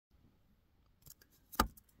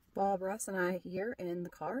Bob, Russ, and I here in the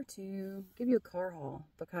car to give you a car haul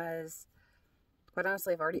because, quite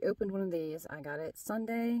honestly, I've already opened one of these. I got it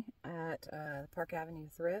Sunday at Park Avenue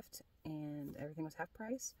Thrift, and everything was half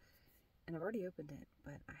price. And I've already opened it,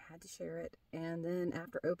 but I had to share it. And then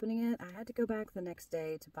after opening it, I had to go back the next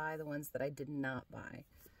day to buy the ones that I did not buy.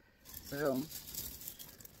 So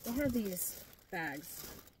they had these bags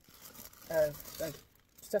of like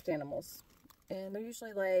stuffed animals, and they're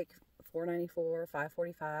usually like $4.94,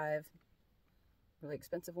 $5.45. Really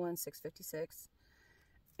expensive ones, $6.56.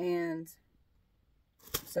 And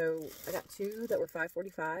so I got two that were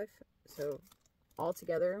 $5.45. So all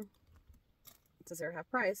together, since they're half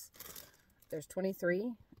price, there's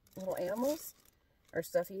 23 little animals or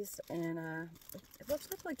stuffies, and it looks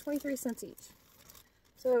like 23 cents each.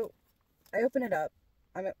 So I open it up.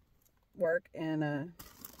 I'm at work, and I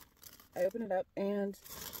open it up, and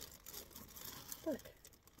look,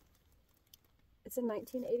 it's a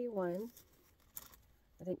 1981,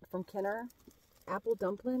 I think, from Kenner. Apple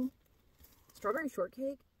dumpling. Strawberry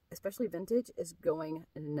shortcake, especially vintage, is going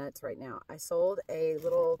nuts right now. I sold a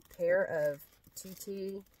little pair of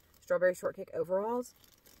TT strawberry shortcake overalls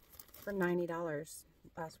for $90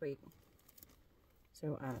 last week.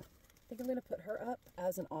 So I think I'm going to put her up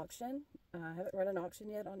as an auction. I haven't run an auction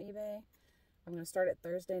yet on eBay. I'm going to start it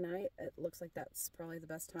Thursday night. It looks like that's probably the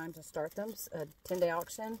best time to start them. A 10-day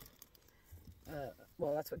auction.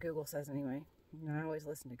 Well, that's what Google says anyway. You know, I always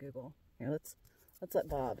listen to Google. Here, let's let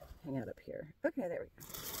Bob hang out up here. Okay, there we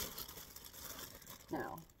go.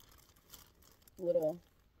 Now, little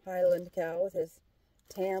Highland cow with his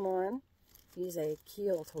tam on. He's a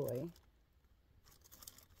Keel toy.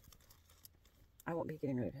 I won't be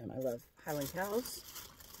getting rid of him. I love Highland cows.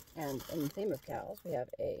 And in the theme of cows, we have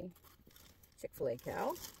a Chick-fil-A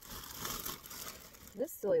cow.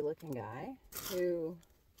 This silly looking guy, who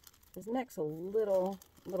his neck's a little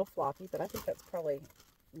floppy, but I think that's probably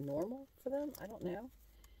normal for them. I don't know.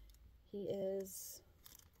 He is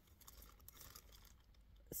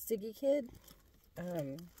Siggy Kid.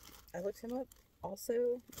 I looked him up.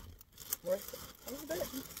 Also worth a little bit.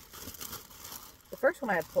 The first one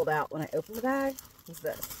I had pulled out when I opened the bag was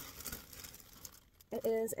this. It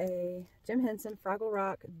is a Jim Henson Fraggle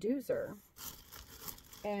Rock doozer,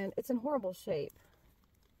 and it's in horrible shape,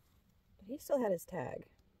 but he still had his tag.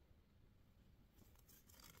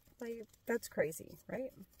 Like, that's crazy,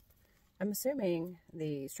 right? I'm assuming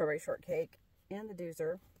the strawberry shortcake and the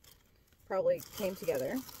doozer probably came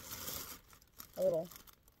together. A little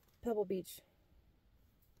Pebble Beach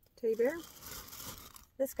teddy bear.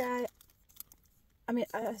 This guy, I mean,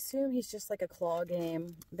 I assume he's just like a claw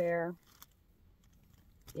game bear.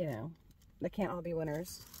 You know, they can't all be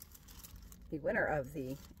winners. The winner of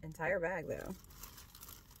the entire bag, though,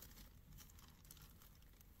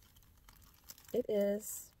 it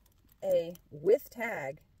is a with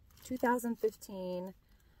tag 2015. I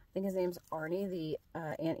think his name's Arnie the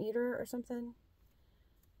Anteater or something.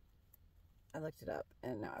 I looked it up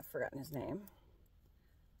and now I've forgotten his name.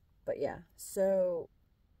 But yeah, so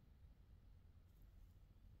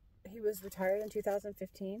he was retired in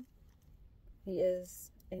 2015. He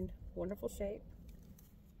is in wonderful shape.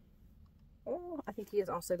 Oh, I think he is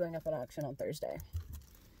also going up at auction on Thursday,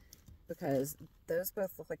 because those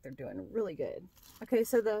both look like they're doing really good. Okay,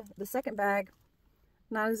 so the second bag,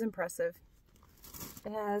 not as impressive.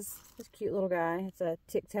 It has this cute little guy. It's a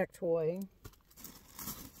Tic Tac toy.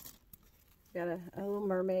 Got a little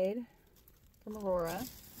mermaid from Aurora.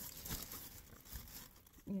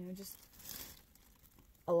 You know, just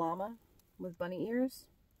a llama with bunny ears.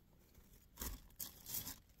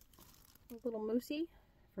 A little moosey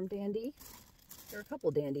from Dandy. There are a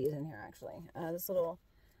couple dandies in here, actually. This little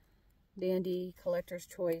Dandy Collector's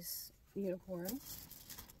Choice unicorn.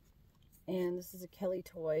 And this is a Kelly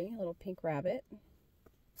toy, a little pink rabbit.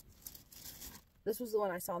 This was the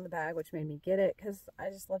one I saw in the bag, which made me get it, because I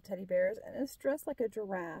just love teddy bears. And it's dressed like a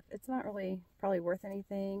giraffe. It's not really probably worth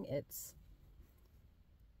anything. It's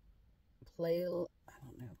I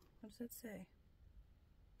don't know. What does that say?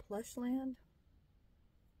 Plushland?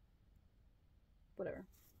 Whatever.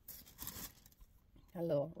 A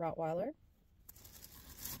little Rottweiler.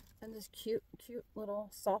 And this cute little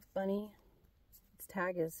soft bunny. Its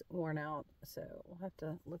tag is worn out, so we'll have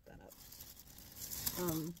to look that up.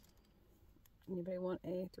 Anybody want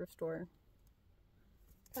a thrift store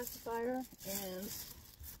pacifier? And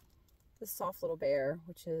this soft little bear,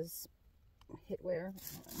 which is Hitwear.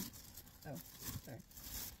 Oh, sorry.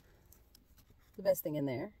 The best thing in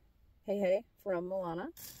there. Hey Hey from Milana.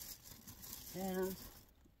 And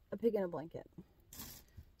a pig in a blanket.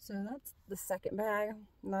 So that's the second bag.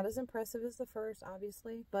 Not as impressive as the first,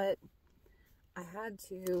 obviously, but I had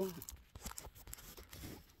to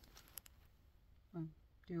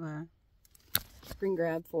do a screen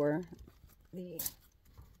grab for the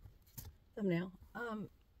thumbnail.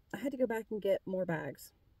 I had to go back and get more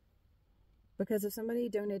bags because if somebody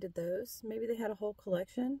donated those, maybe they had a whole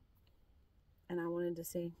collection and I wanted to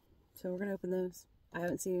see. So we're gonna open those. I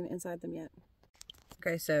haven't seen inside them yet.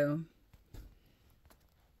 Okay, so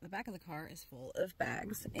the back of the car is full of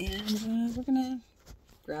bags and we're gonna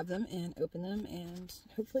grab them and open them and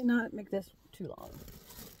hopefully not make this too long.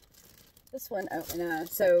 This one,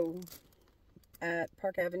 so at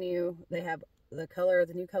Park Avenue, they have the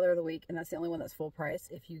new color of the week, and that's the only one that's full price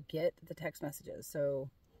if you get the text messages. So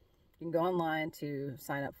you can go online to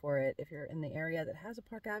sign up for it if you're in the area that has a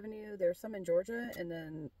Park Avenue. There's some in Georgia and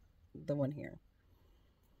then the one here.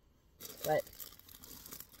 But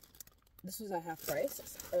this was at half price.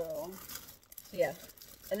 So yeah.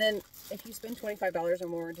 And then if you spend $25 or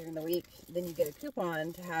more during the week, then you get a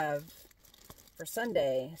coupon to have for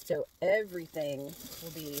Sunday. So everything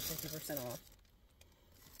will be 50% off.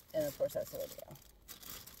 And of course, that's the way to go.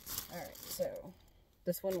 Alright, so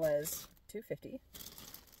this one was $2.50.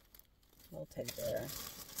 Little teddy bear.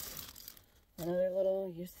 Another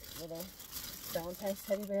little Valentine's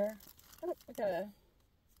teddy bear. Oh, I got a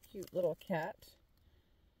cute little cat.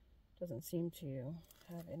 Doesn't seem to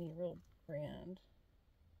have any real brand.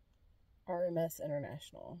 RMS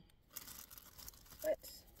International. But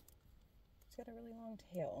it's got a really long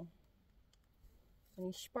tail. And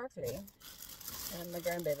he's sparkly. And my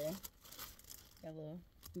grandbaby. Got a little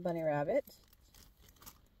bunny rabbit.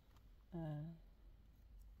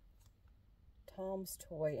 Tom's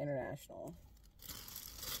Toy International.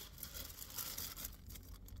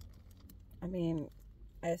 I mean,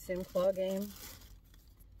 I assume claw game.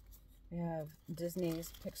 We have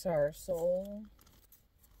Disney's Pixar Soul.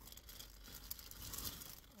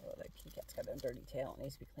 Oh, that kitty cat's got a dirty tail. It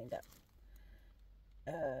needs to be cleaned up.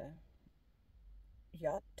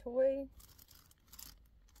 Yacht Toy.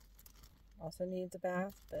 Also needs a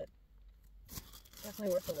bath, but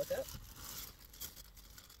definitely worth a look up.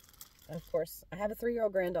 And of course, I have a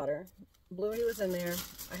 3-year-old granddaughter. Bluey was in there.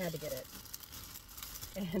 I had to get it.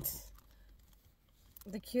 And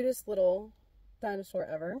the cutest little dinosaur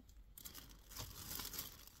ever.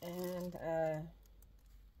 And,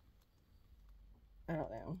 I don't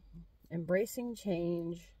know. Embracing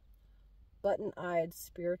Change, Button-Eyed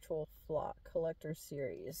Spiritual Flock Collector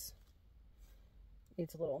Series.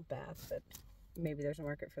 Needs a little bath, but maybe there's a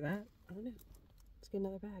market for that. I don't know. Let's get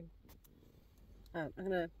another bag. I'm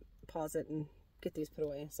going to pause it and get these put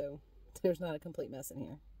away so there's not a complete mess in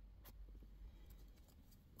here.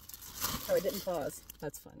 Oh, it didn't pause.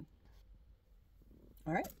 That's fun.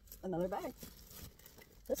 Alright, another bag.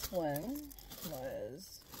 This one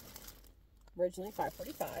was originally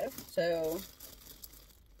 $5.45, so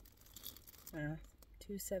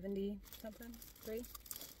 $2.70 something, $3.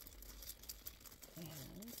 And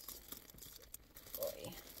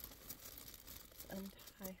boy,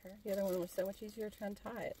 untie her. The other one was so much easier to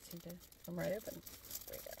untie. It seemed to come right open.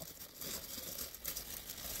 There we go.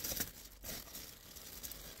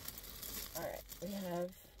 Alright, we have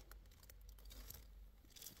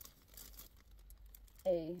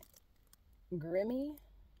a Grimmy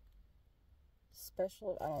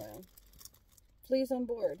special, I don't know, Fleas on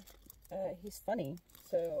Board. He's funny,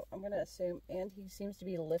 so I'm going to assume, and he seems to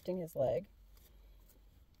be lifting his leg.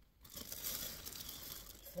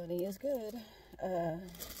 Funny is good.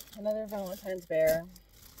 Another Valentine's bear.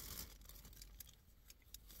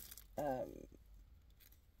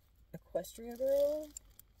 Equestria girl.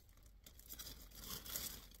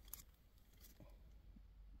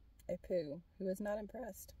 A poo who is not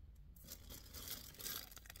impressed.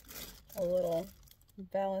 A little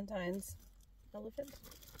Valentine's elephant.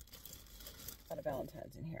 A lot of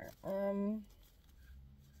Valentines in here.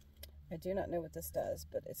 I do not know what this does,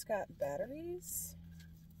 but it's got batteries.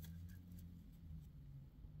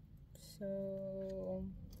 So,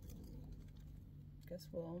 I guess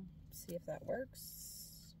we'll see if that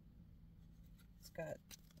works. It's got,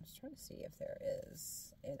 I was trying to see if there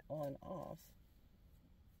is an on-off.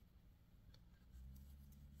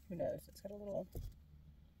 Who knows? It's got a little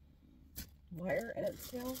wire in its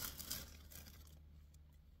tail.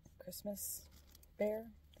 Christmas bear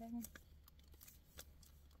thing.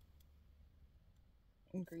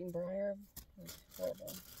 And Greenbrier.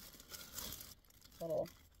 Horrible. Little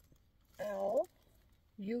owl.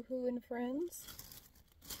 Yoo-hoo and Friends.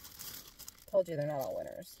 Told you they're not all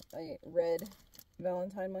winners. A red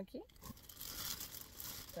Valentine monkey.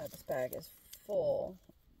 God, this bag is full.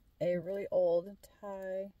 A really old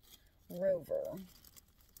Thai Rover.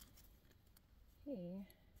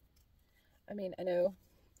 I mean, I know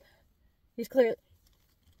he's clearly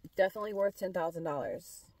definitely worth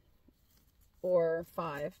 $10,000 or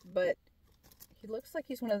 $5,000, but he looks like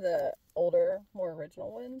he's one of the older, more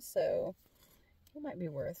original ones, so he might be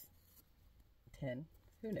worth 10.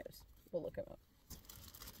 Who knows? We'll look him up.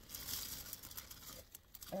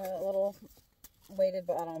 A little weighted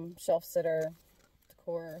bottom shelf sitter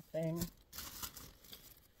decor thing.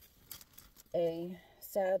 A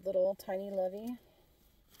sad little tiny lovey.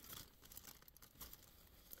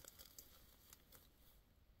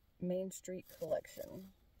 Main Street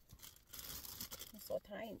collection. So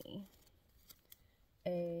tiny.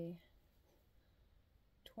 A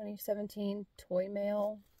 2017 toy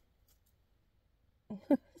mail.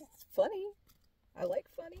 It's funny. I like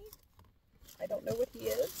funny. I don't know what he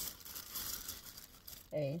is.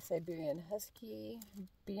 A Siberian Husky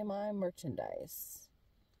BMI merchandise.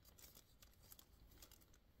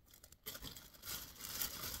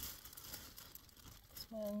 This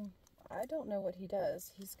one, I don't know what he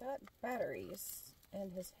does. He's got batteries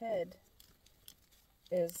and his head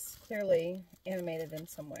is clearly animated in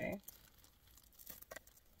some way.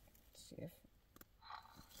 Let's see if...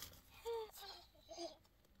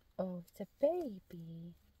 Oh, it's a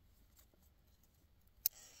baby.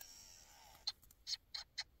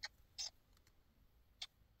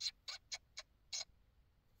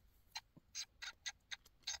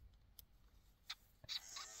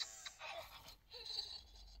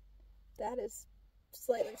 That is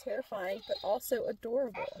slightly terrifying, but also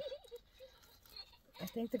adorable. I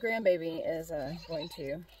think the grandbaby is going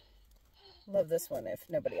to love this one if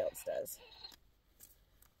nobody else does.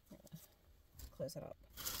 Close it up.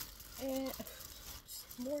 And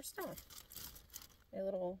more stuff. A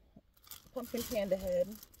little pumpkin panda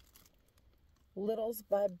head. Littles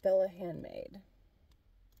by Bella Handmade.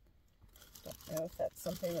 Don't know if that's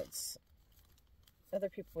something that's other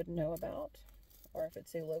people would know about, or if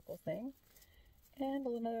it's a local thing. And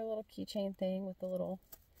another little keychain thing with the little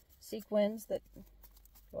sequins that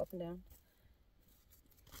go up and down.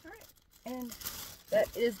 Alright, and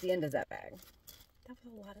that is the end of that bag. That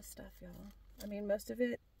was a lot of stuff, y'all. I mean, most of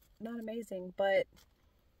it not amazing, but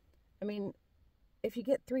I mean, if you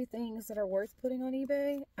get 3 things that are worth putting on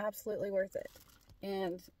eBay, absolutely worth it.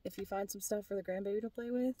 And if you find some stuff for the grandbaby to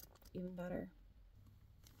play with, even better.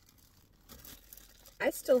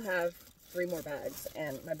 I still have 3 more bags,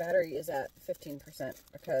 and my battery is at 15%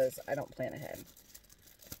 because I don't plan ahead.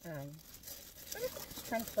 I'm just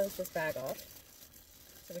trying to close this bag off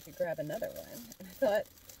so we could grab another one. And I thought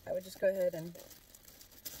I would just go ahead and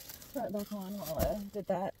put it back on while I did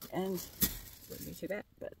that, and it wouldn't be too bad.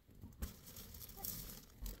 But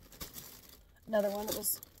another one that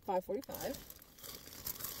was $5.45,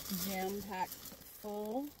 jam-packed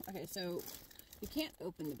full. Okay, so you can't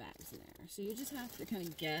open the bags in there, so you just have to kind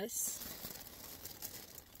of guess.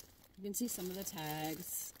 You can see some of the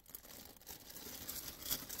tags.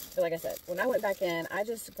 But like I said, when I went back in, I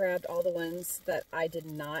just grabbed all the ones that I did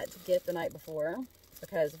not get the night before,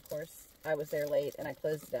 because of course I was there late and I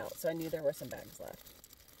closed it out, so I knew there were some bags left.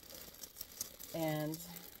 And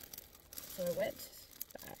so I went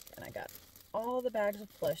back and I got all the bags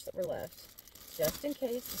of plush that were left, just in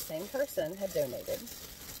case the same person had donated.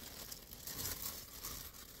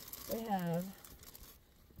 We have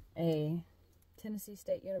a Tennessee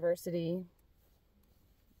State University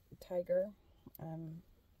tiger.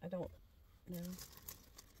 I don't know.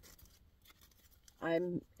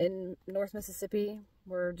 I'm in North Mississippi.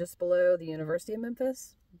 We're just below the University of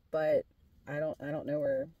Memphis, but I don't know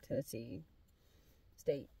where Tennessee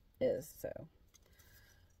State is. So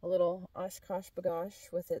a little Oshkosh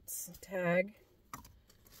bagosh with its tag.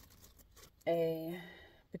 A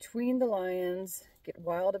Between the Lions, Get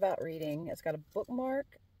Wild About Reading. It's got a bookmark.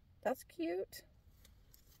 That's cute.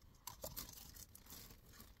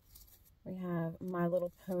 We have My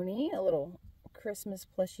Little Pony, a little Christmas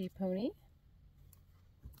plushie pony.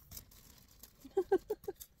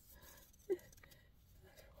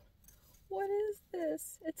 What is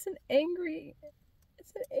this? It's an angry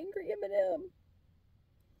M&M.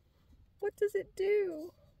 What does it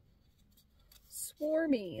do?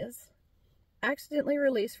 Swarmies. Accidentally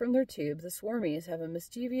released from their tube, the Swarmies have a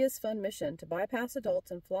mischievous, fun mission to bypass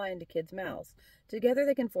adults and fly into kids' mouths. Together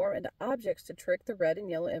they can form into objects to trick the red and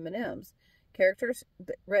yellow M&Ms.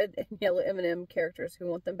 Red and yellow M&M characters who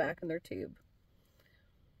want them back in their tube.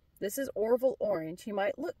 This is Orville Orange. He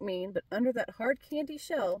might look mean, but under that hard candy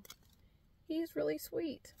shell, he's really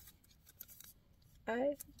sweet.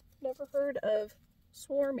 I've never heard of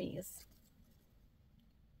Swarmies.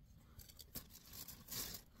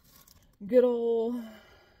 Good old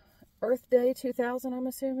Earth Day 2000, I'm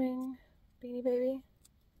assuming. Beanie Baby.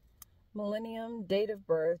 Millennium, date of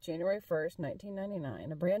birth, January 1st,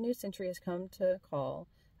 1999. A brand new century has come to call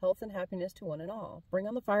health and happiness to one and all. Bring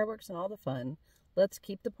on the fireworks and all the fun. Let's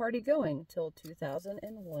keep the party going till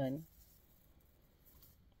 2001.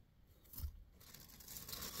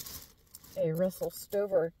 A Russell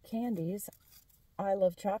Stover Candies. I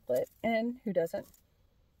love chocolate. And who doesn't?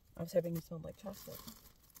 I was hoping you smelled like chocolate.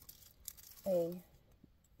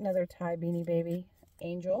 Another Thai Beanie Baby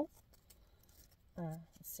Angel. Let's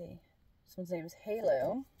see. This one's name is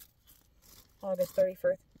Halo. August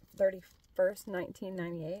 31st,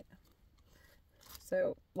 1998.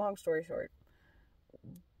 So, long story short,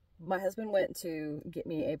 my husband went to get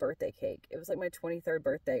me a birthday cake. It was like my 23rd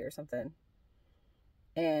birthday or something.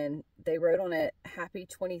 And they wrote on it, Happy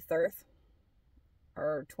 23rd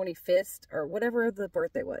or 25th or whatever the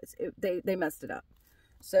birthday was. They messed it up.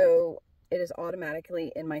 So, it is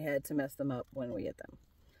automatically in my head to mess them up when we get them.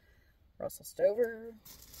 Russell Stover.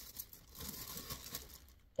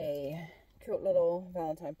 A cute little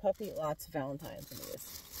Valentine puppy. Lots of Valentines in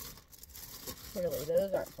these. Clearly,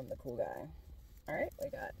 those aren't from the cool guy. Alright, we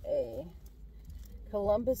got a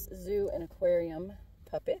Columbus Zoo and Aquarium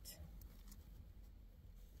puppet.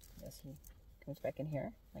 Yes, he comes back in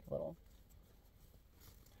here like a little,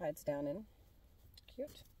 hides down in.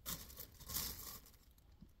 Cute.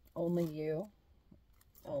 Only you.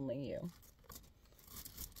 Only you.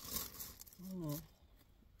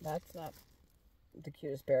 That's not the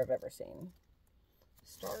cutest bear I've ever seen.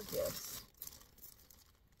 Star Gifts.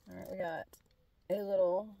 Alright, we got a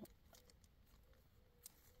little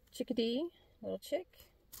chickadee, little chick,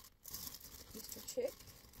 Easter chick.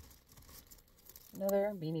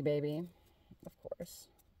 Another Beanie Baby, of course.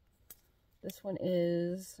 This one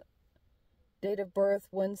is date of birth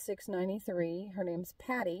 1/6/93. Her name's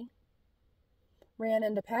Patty. Ran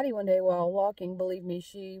into Patty one day while walking. Believe me,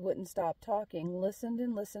 she wouldn't stop talking. Listened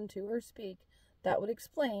and listened to her speak. That would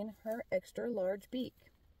explain her extra large beak.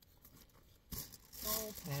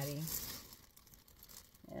 Oh, Patty.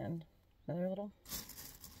 And another little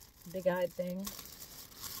big-eyed thing.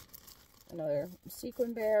 Another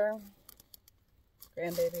sequin bear.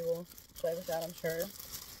 Grandbaby will play with that, I'm sure.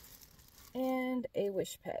 And a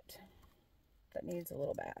wish pet that needs a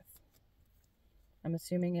little bath. I'm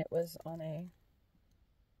assuming it was on a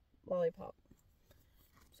lollipop.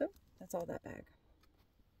 So, that's all that bag.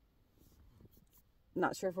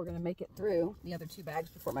 Not sure if we're going to make it through the other two bags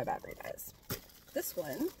before my battery dies. This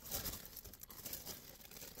one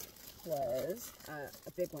was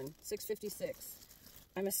a big one, $6.56.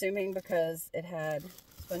 I'm assuming because it had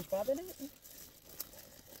SpongeBob in it.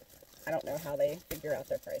 I don't know how they figure out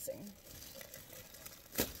their pricing.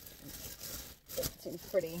 It seems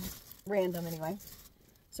pretty random anyway.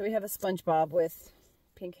 So we have a SpongeBob with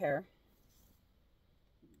pink hair.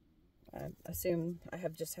 I assume I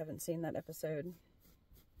haven't seen that episode.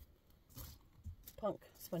 Punk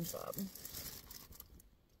SpongeBob.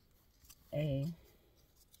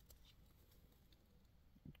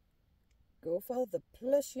 Go for the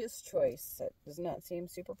plushiest choice. That does not seem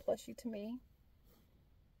super plushy to me.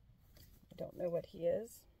 I don't know what he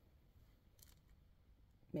is.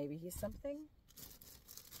 Maybe he's something.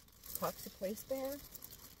 Toxic Waste Bear.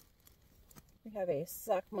 We have a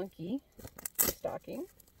Sock Monkey stocking.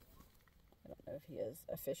 I don't know if he is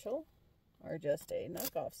official or just a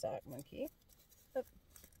knockoff Sock Monkey.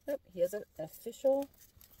 Nope, he is an official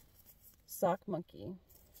Sock Monkey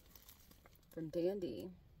from Dandy.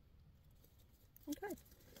 Okay,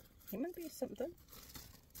 he might be something.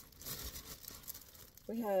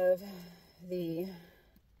 We have the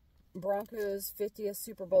Broncos 50th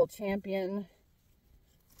Super Bowl champion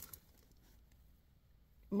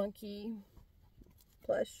monkey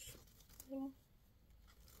plush.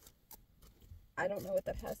 I don't know what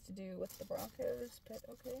that has to do with the Broncos, but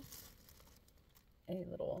okay. A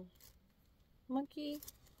little monkey.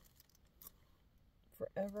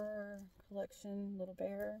 Forever collection, little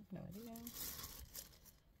bear. No idea.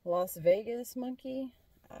 Las Vegas monkey.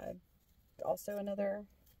 Also another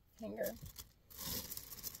hanger.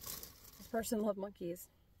 This person loved monkeys.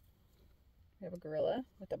 We have a gorilla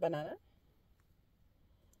with a banana.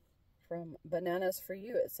 From Bananas for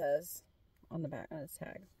You, it says on the back on its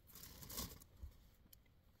tag.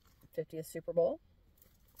 50th Super Bowl.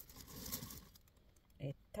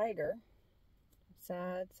 A tiger.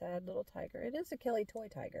 Sad, sad little tiger. It is a Kelly toy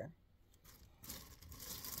tiger.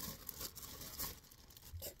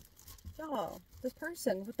 Oh, this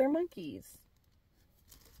person with their monkeys.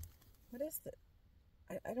 What is it?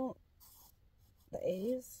 I don't... The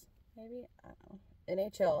A's, maybe? I don't know.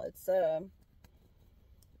 NHL. It's, the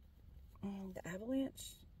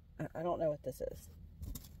Avalanche? I don't know what this is.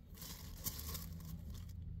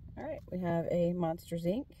 Alright, we have a Monsters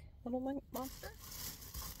Inc. little monster.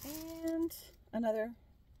 And another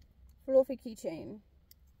fluffy keychain.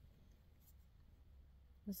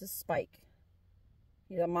 This is Spike.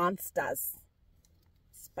 He's a monsters.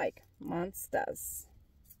 Spike. Monsters.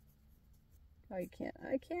 Oh, I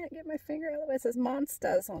can't get my finger out of the way. It says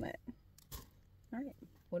monsters on it. Alright,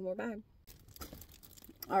 one more bag.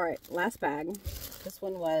 Alright, last bag. This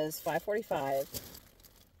one was $5.45.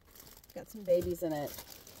 Got some babies in it.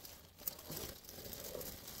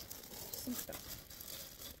 Some stuff.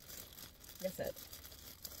 Like I said,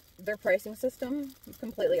 their pricing system is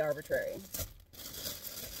completely arbitrary.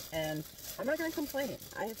 And I'm not going to complain.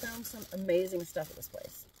 I have found some amazing stuff at this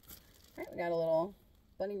place. Alright, we got a little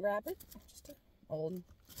bunny rabbit. Just an old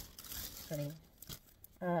bunny.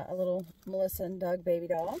 A little Melissa and Doug baby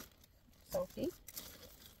doll. Sophie.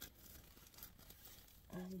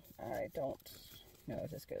 I don't know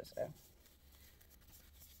if this goes. Oh.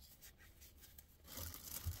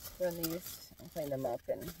 Run these and clean them up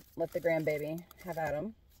and let the grandbaby have at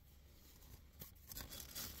them.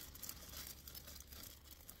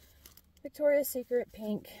 Victoria's Secret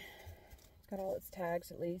pink. Got all its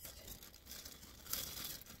tags at least.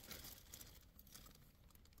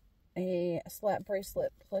 A slap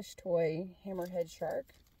bracelet plush toy hammerhead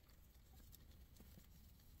shark.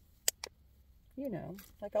 You know,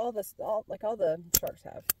 like all the sharks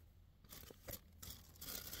have.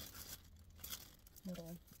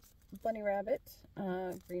 Little bunny rabbit,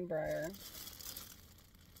 Greenbrier,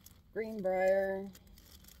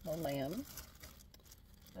 little lamb,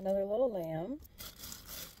 another little lamb,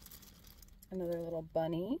 another little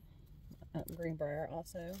bunny, Greenbrier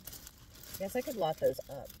also. Guess I could lot those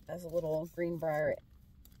up as a little Greenbrier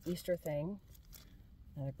Easter thing.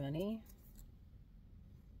 Another bunny.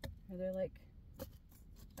 Are they like...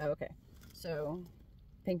 Oh, okay. So,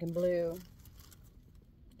 pink and blue.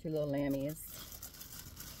 Two little lammies.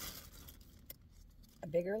 A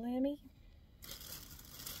bigger lammy.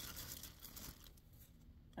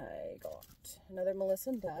 I got another Melissa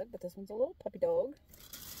and Doug, but this one's a little puppy dog.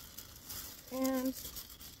 And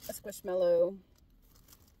a Squishmallow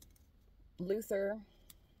Luther.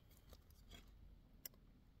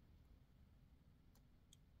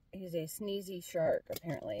 He's a sneezy shark,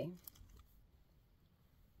 apparently.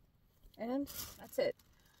 And that's it.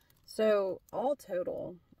 So, all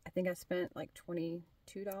total, I think I spent like $22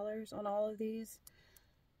 on all of these.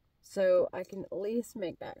 So, I can at least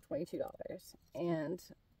make back $22. And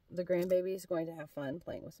the grandbaby is going to have fun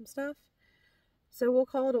playing with some stuff. So, we'll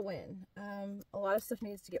call it a win. A lot of stuff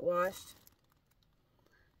needs to get washed.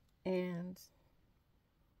 And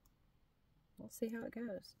we'll see how it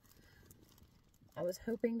goes. I was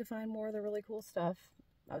hoping to find more of the really cool stuff.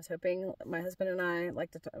 I was hoping, my husband and I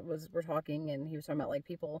were talking, and he was talking about like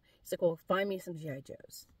people. He's like, well, find me some G.I.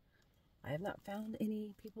 Joes. I have not found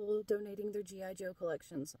any people donating their G.I. Joe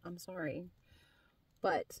collections. I'm sorry.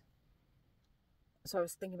 But, so I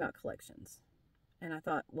was thinking about collections. And I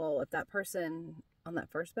thought, well, if that person on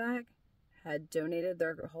that first bag had donated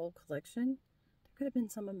their whole collection, there could have been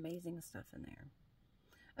some amazing stuff in there.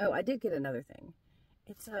 Oh, I did get another thing.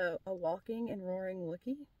 It's a walking and roaring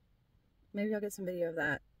Wookiee. Maybe I'll get some video of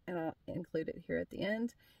that and I'll include it here at the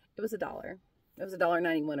end. It was $1. It was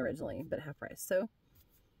 $1.91 originally, but half price. So,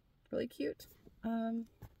 really cute. I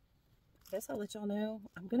guess I'll let y'all know.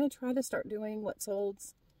 I'm going to try to start doing what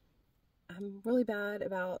solds. I'm really bad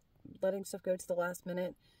about letting stuff go to the last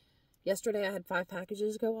minute. Yesterday I had 5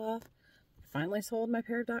 packages go off. I finally sold my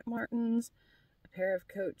pair of Doc Martens, a pair of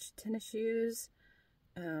Coach tennis shoes,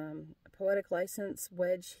 a Poetic License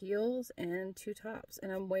wedge heels, and 2 tops.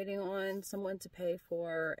 And I'm waiting on someone to pay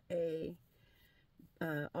for a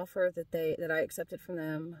offer that I accepted from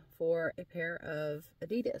them for a pair of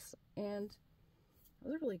Adidas. And it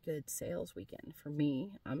was a really good sales weekend for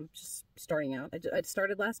me. I'm just starting out. I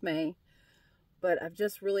started last May, but I've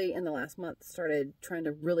just really in the last month started trying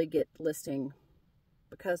to really get listing,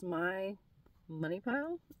 because my money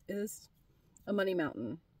pile is a money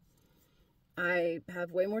mountain. I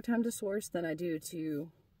have way more time to source than I do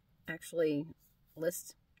to actually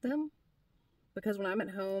list them, because when I'm at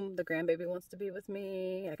home, the grandbaby wants to be with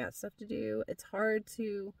me. I got stuff to do. It's hard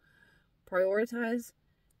to prioritize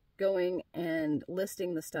going and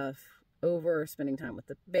listing the stuff over spending time with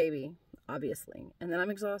the baby, obviously. And then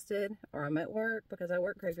I'm exhausted, or I'm at work because I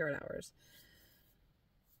work graveyard hours.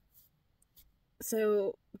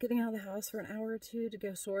 So getting out of the house for an hour or two to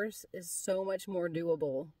go source is so much more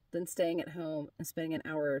doable than staying at home and spending an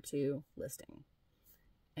hour or two listing.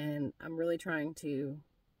 And I'm really trying to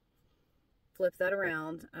flip that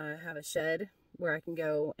around. I have a shed where I can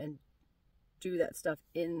go and do that stuff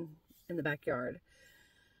in the backyard.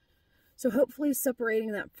 So hopefully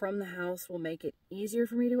separating that from the house will make it easier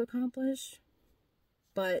for me to accomplish,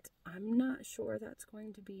 but I'm not sure that's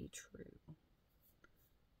going to be true.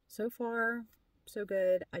 So far, so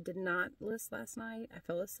good. I did not list last night. I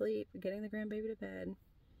fell asleep getting the grandbaby to bed.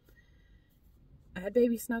 I had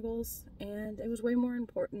baby snuggles, and it was way more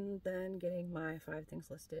important than getting my 5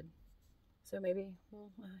 things listed. So maybe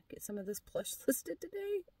we'll get some of this plush listed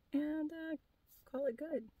today and call it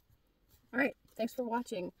good. All right, thanks for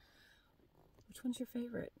watching. Which one's your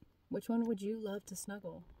favorite? Which one would you love to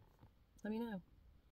snuggle? Let me know.